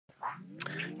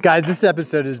Guys, this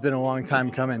episode has been a long time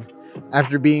coming.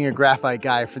 After being a graphite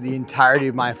guy for the entirety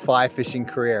of my fly fishing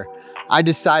career, I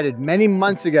decided many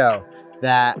months ago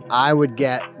that I would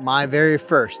get my very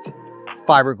first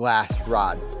fiberglass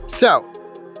rod. So,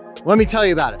 let me tell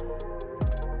you about it.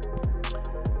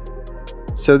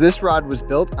 So this rod was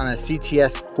built on a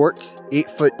CTS Quarts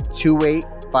 8-foot 2-weight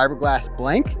fiberglass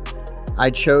blank. I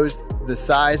chose the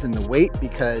size and the weight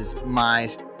because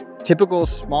my typical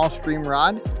small stream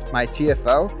rod, my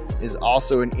TFO, is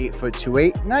also an 8-foot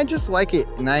 2-weight, and I just like it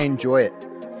and I enjoy it.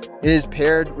 It is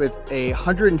paired with a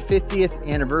 150th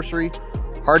anniversary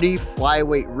Hardy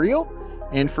Flyweight reel,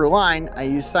 and for line, I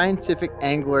use Scientific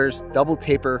Angler's double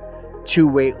taper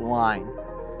 2-weight line.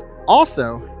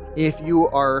 Also, if you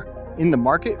are in the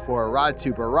market for a rod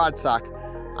tube or rod sock,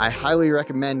 I highly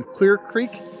recommend Clear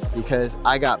Creek because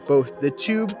I got both the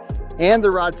tube and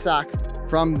the rod sock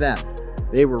from them.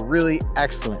 They were really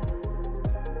excellent.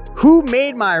 Who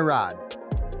made my rod?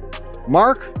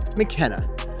 Mark McKenna.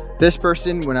 This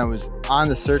person, when I was on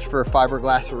the search for a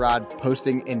fiberglass rod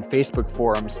posting in Facebook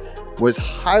forums, was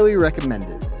highly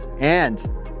recommended. And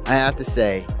I have to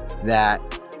say that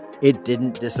it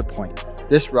didn't disappoint.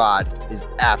 This rod is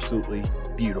absolutely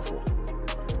beautiful.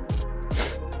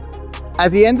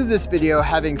 At the end of this video,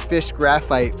 having fished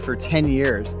graphite for 10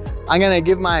 years, I'm gonna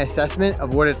give my assessment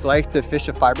of what it's like to fish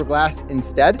a fiberglass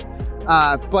instead.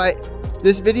 But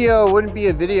this video wouldn't be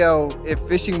a video if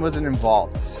fishing wasn't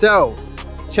involved. So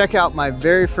check out my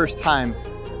very first time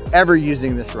ever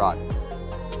using this rod.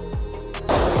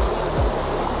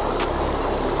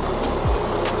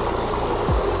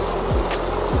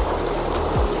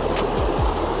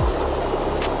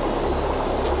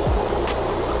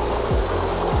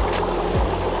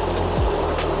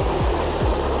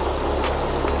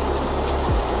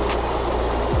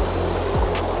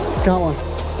 Got one,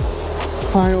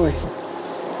 finally.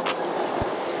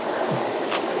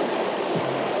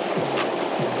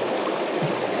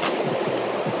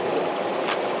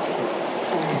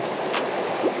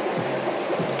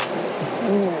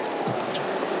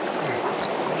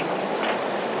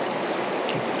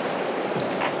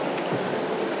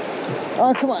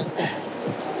 Oh, come on.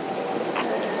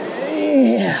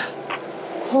 Yeah,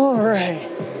 all right.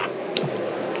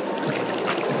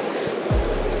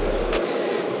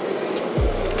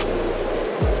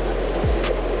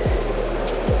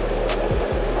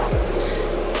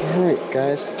 All right,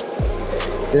 guys,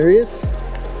 there he is.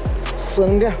 Let's let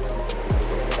him go.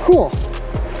 Cool.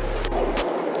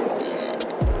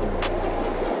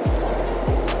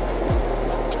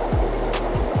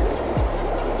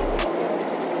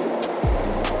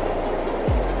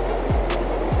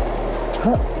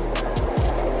 Huh.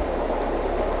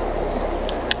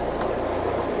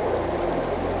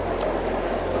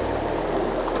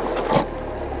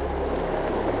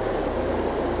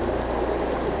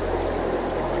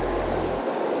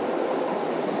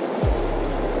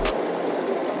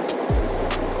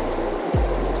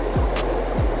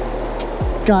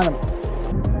 Got him.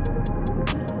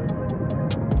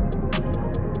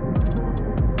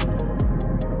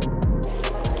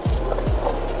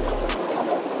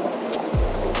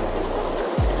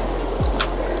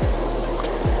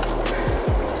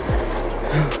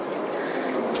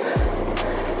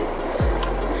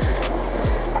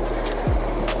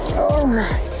 All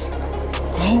right.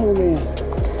 Oh man.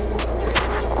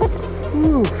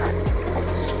 Ooh.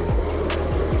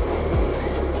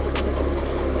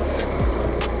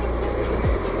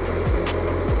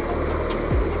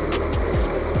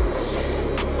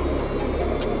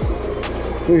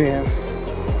 Here we have.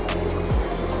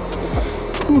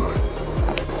 Whew.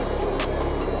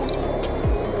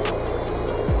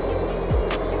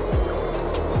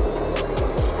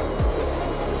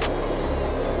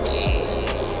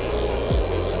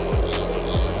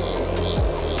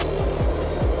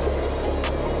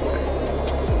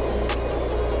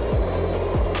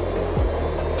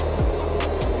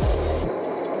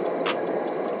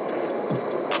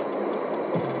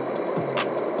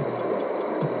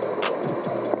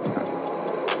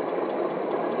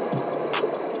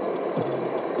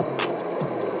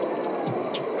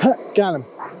 Huh, got him.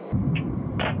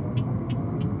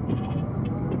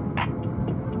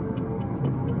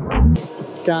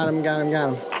 Got him, got him, got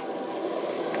him.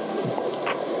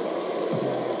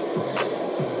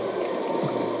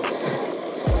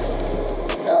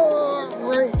 All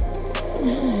right.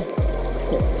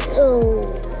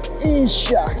 Oh, he's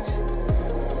shocked.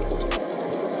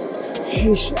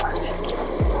 He's shocked.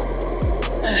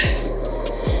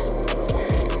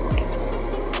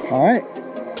 All right.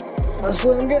 Let's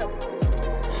let him go.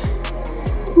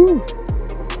 Whew.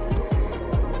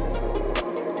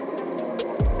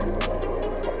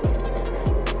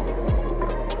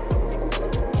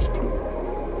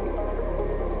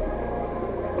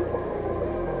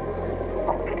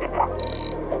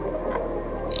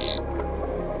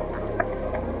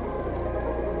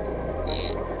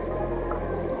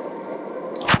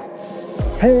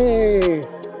 Hey!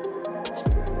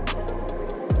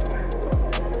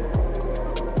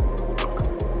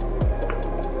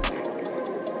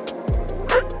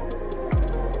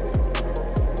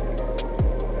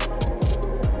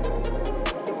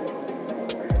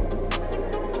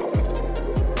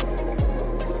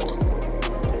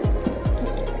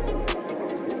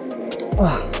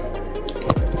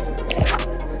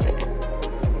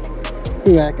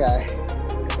 Look at that guy.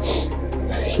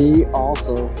 He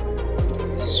also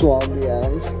swallowed the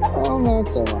atoms. Oh, not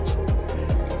so much.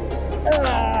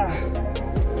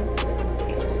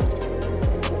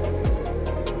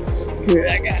 Look at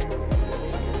that guy.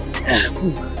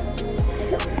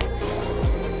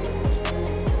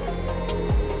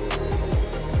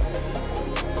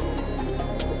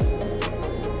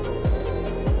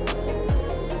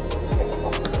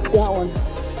 Got one.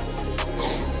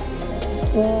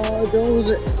 Oh, don't lose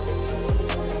it.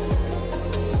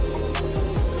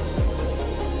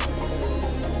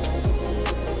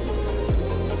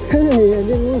 Hey, I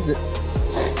didn't lose it.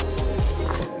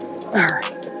 All right.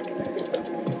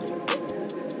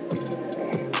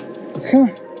 Huh.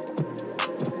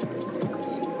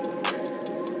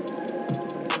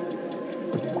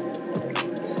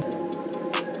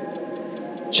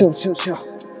 Chill, chill, chill.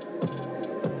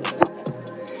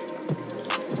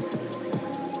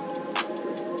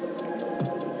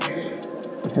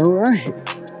 All right.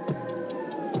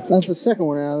 That's the second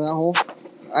one out of that hole.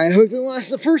 I hope it lasts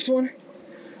the first one.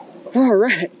 All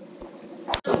right.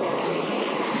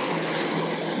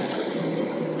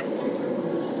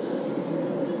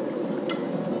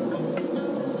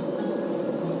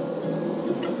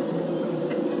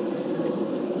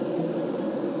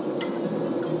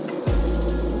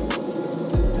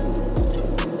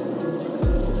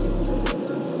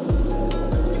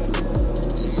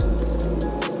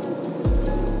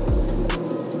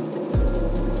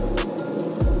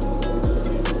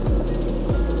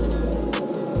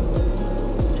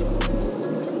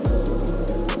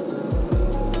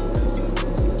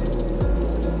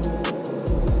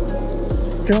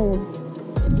 Go.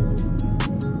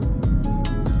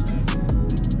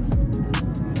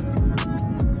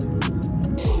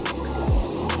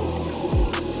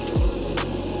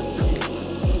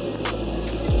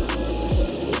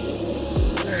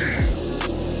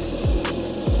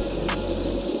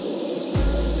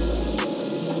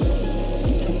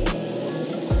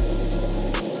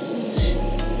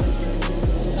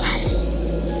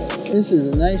 This is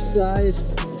a nice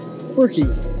sized brookie.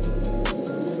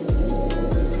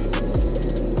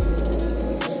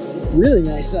 Really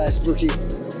nice sized brookie.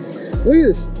 Look at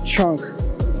this chunk.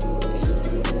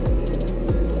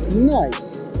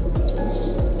 Nice.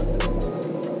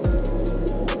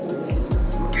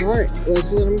 All right,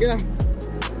 let's let him go.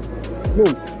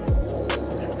 Boom.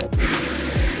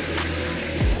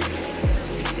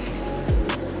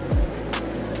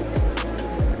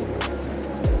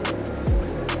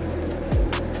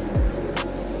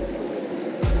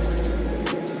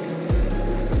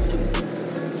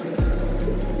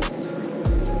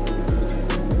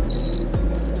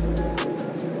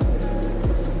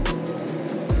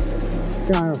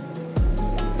 Got him.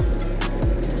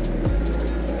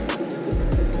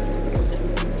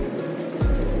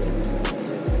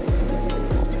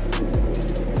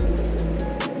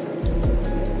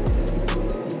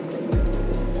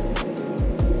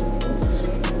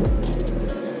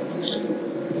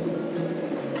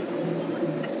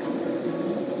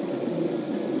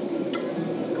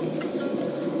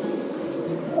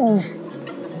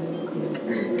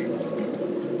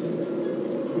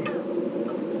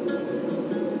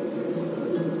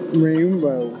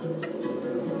 Rainbow.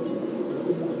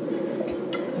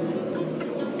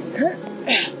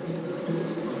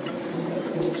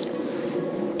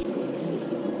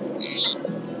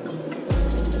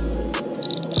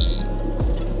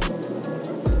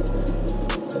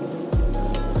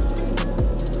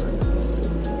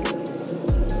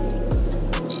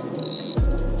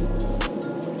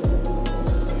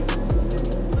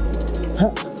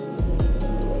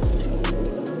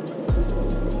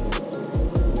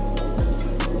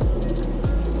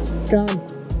 Got him.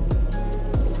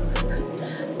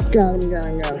 Got him, got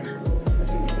him, got him.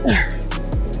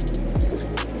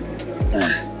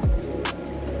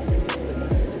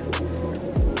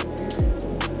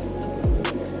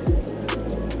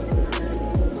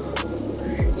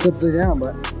 It's upside down,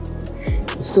 but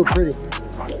it's still pretty.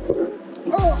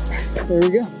 Oh, there we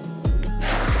go.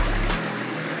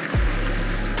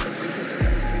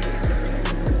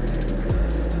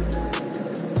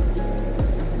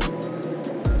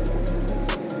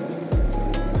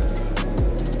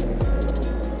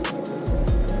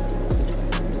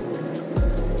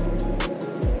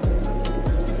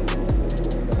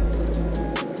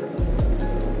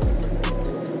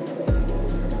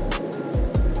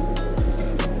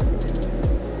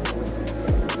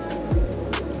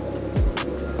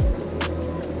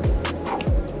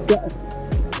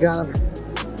 Got him.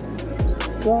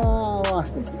 Oh,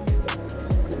 lost him.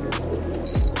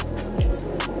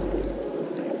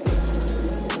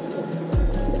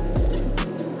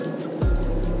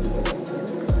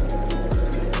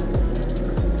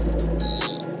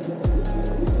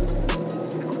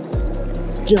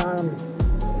 Got him.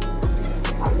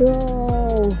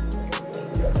 Oh.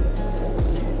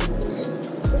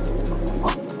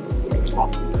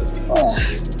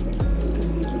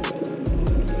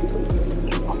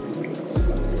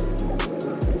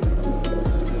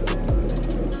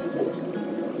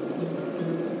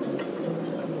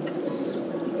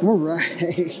 All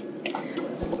right.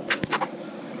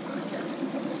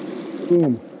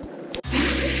 Boom.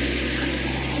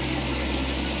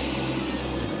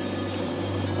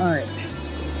 All right.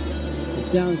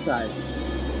 Downsize.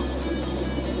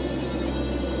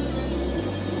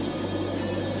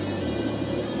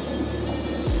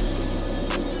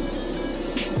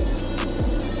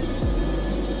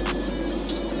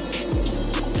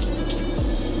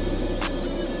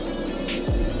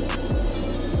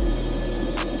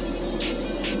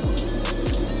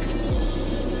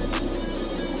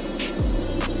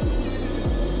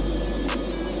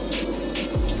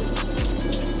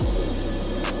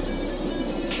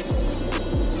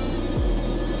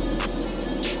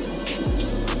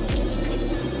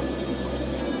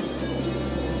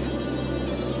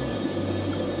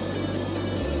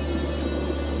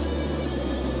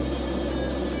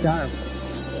 Got him.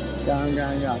 Got him,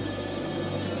 got him, got him.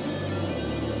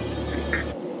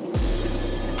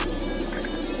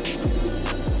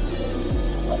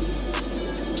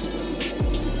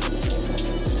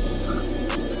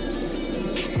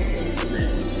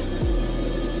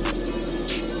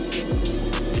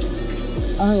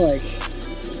 I like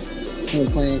when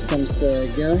the plan comes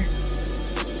together.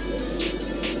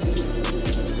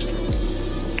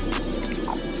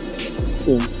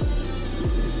 Boom.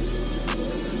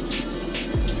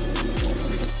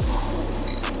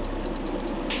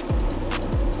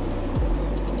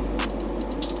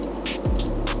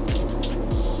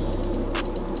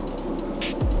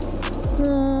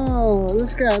 Oh,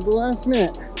 this guy at the last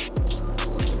minute.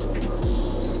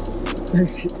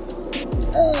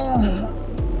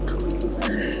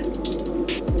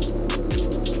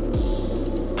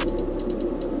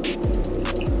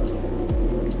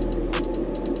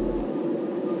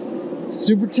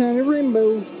 Super tiny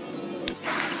rainbow.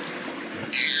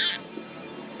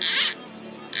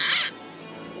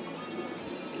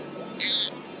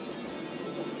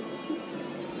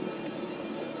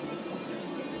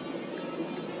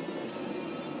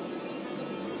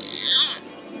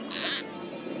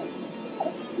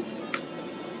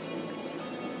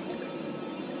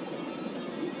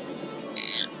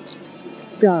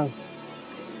 Got him.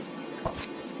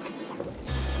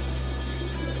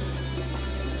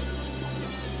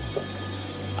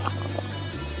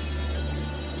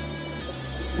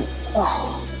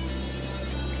 Oh.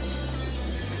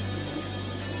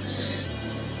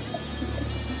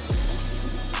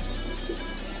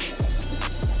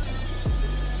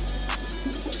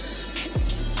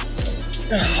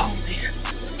 Oh man.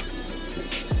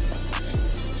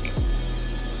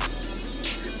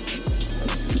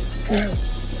 Oh.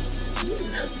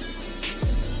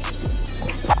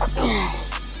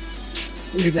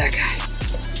 Look at that guy.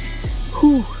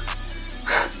 Whew.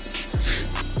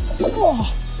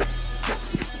 Oh.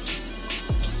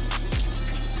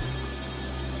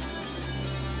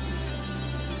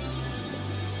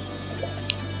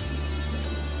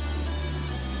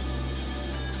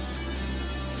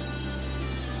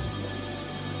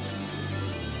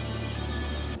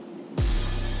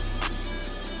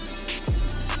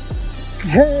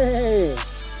 Hey!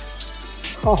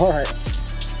 All right.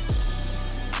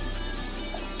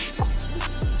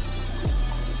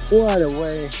 What a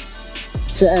way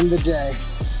to end the day.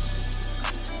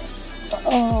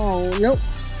 Oh, nope.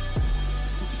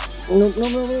 Nope,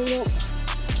 nope, nope, nope, nope.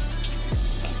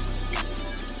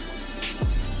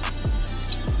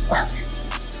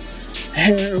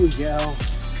 There we go.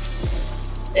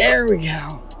 There we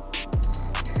go.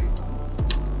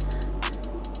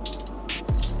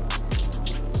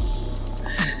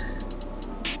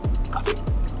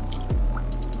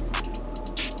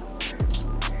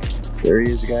 There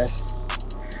he is, guys.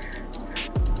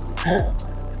 Yeah.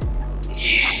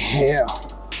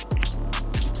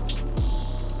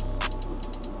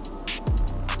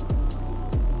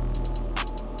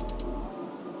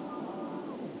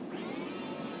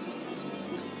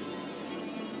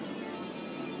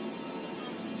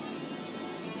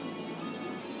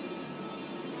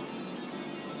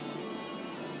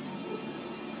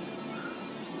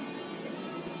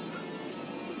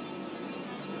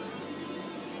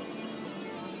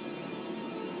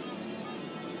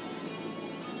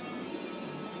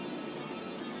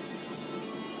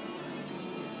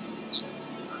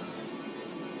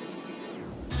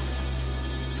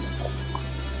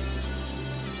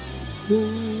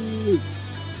 Ooh.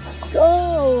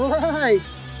 All right.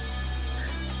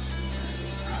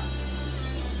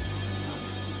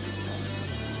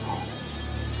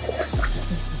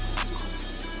 This is...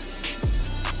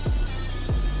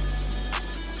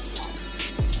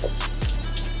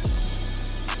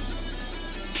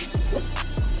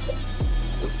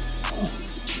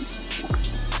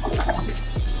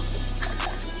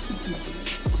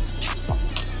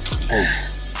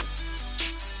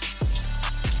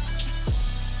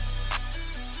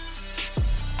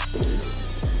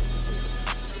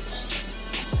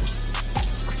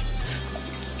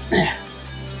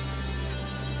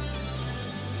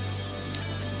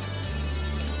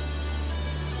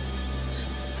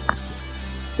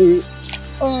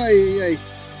 Ay.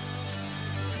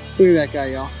 Look at that guy,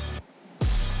 y'all.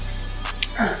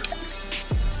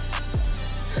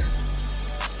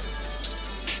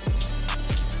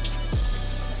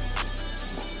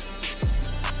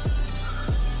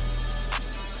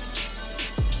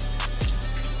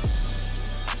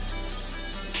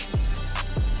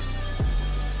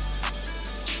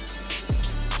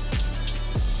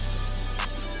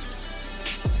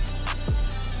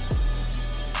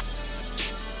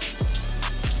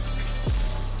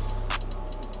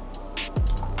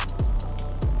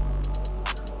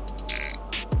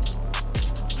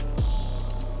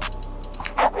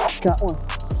 Got one.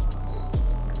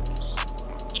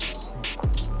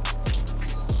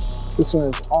 This one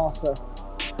is also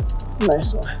a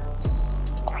nice one.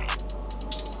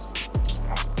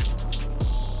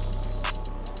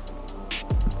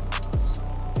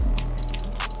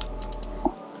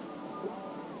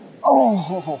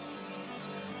 Oh.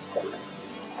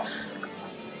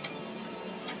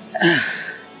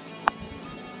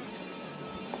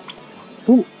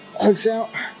 Boom, hooks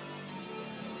out.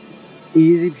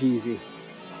 Easy peasy.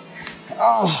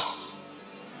 Oh,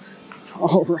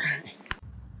 all right.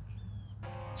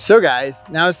 So guys,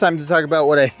 now it's time to talk about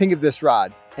what I think of this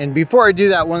rod. And before I do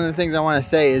that, one of the things I want to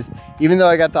say is, even though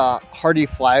I got the Hardy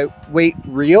Flyweight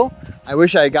reel, I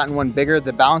wish I had gotten one bigger.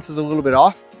 The balance is a little bit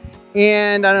off,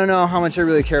 and I don't know how much I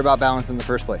really care about balance in the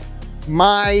first place.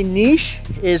 My niche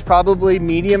is probably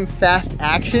medium fast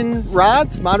action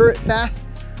rods, moderate fast.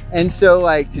 And so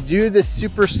like to do this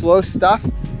super slow stuff,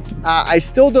 I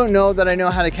still don't know that I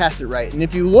know how to cast it right. And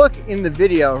if you look in the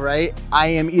video, right, I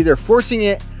am either forcing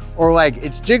it or like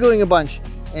it's jiggling a bunch,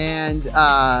 and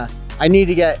I need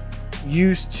to get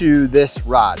used to this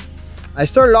rod. I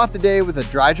started off the day with a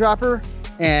dry dropper,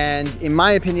 and in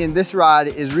my opinion, this rod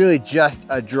is really just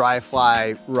a dry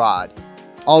fly rod.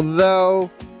 Although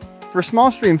for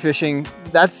small stream fishing,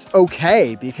 that's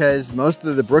okay, because most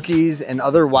of the brookies and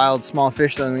other wild small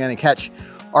fish that I'm gonna catch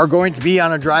are going to be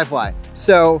on a dry fly.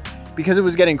 So because it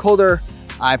was getting colder,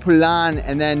 I put it on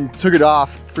and then took it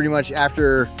off pretty much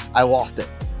after I lost it.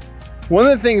 One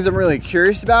of the things I'm really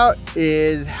curious about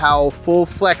is how full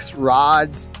flex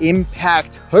rods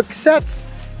impact hook sets.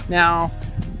 Now,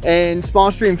 in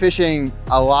small stream fishing,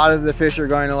 a lot of the fish are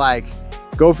going to like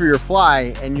go for your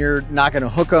fly and you're not gonna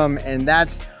hook them, and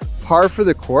that's par for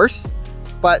the course.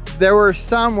 But there were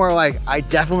some where like I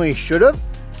definitely should have.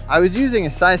 I was using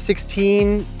a size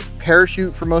 16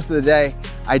 parachute for most of the day.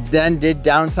 I then did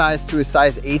downsize to a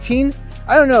size 18.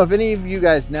 I don't know if any of you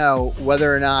guys know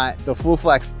whether or not the full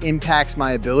flex impacts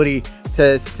my ability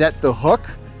to set the hook.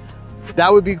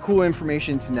 That would be cool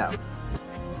information to know.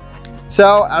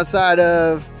 So outside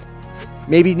of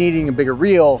maybe needing a bigger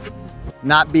reel,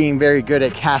 not being very good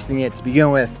at casting it to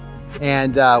begin with,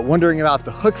 and wondering about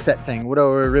the hook set thing, what do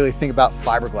I really think about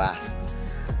fiberglass?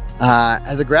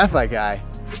 As a graphite guy,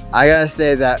 I gotta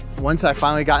say that once I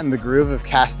finally got in the groove of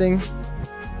casting,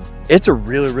 it's a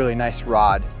really, really nice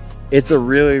rod. It's a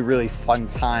really, really fun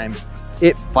time.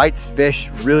 It fights fish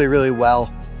really, really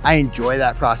well. I enjoy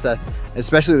that process,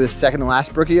 especially the second to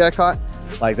last brookie I caught,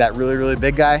 like that really, really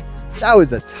big guy. That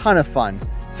was a ton of fun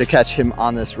to catch him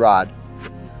on this rod.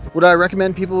 Would I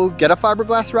recommend people get a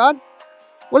fiberglass rod?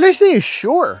 Well, I say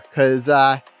sure, because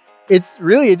it's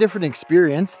really a different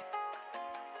experience.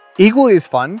 Equally as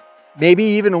fun, maybe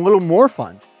even a little more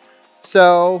fun.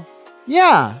 So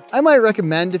yeah, I might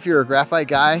recommend, if you're a graphite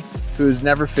guy who's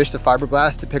never fished a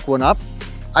fiberglass, to pick one up.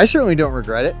 I certainly don't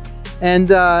regret it.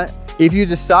 And if you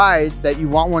decide that you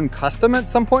want one custom at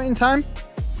some point in time,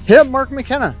 hit up Mark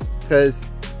McKenna, because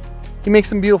he makes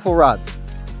some beautiful rods.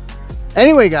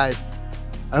 Anyway, guys,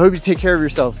 I hope you take care of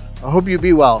yourselves. I hope you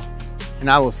be well, and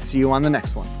I will see you on the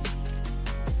next one.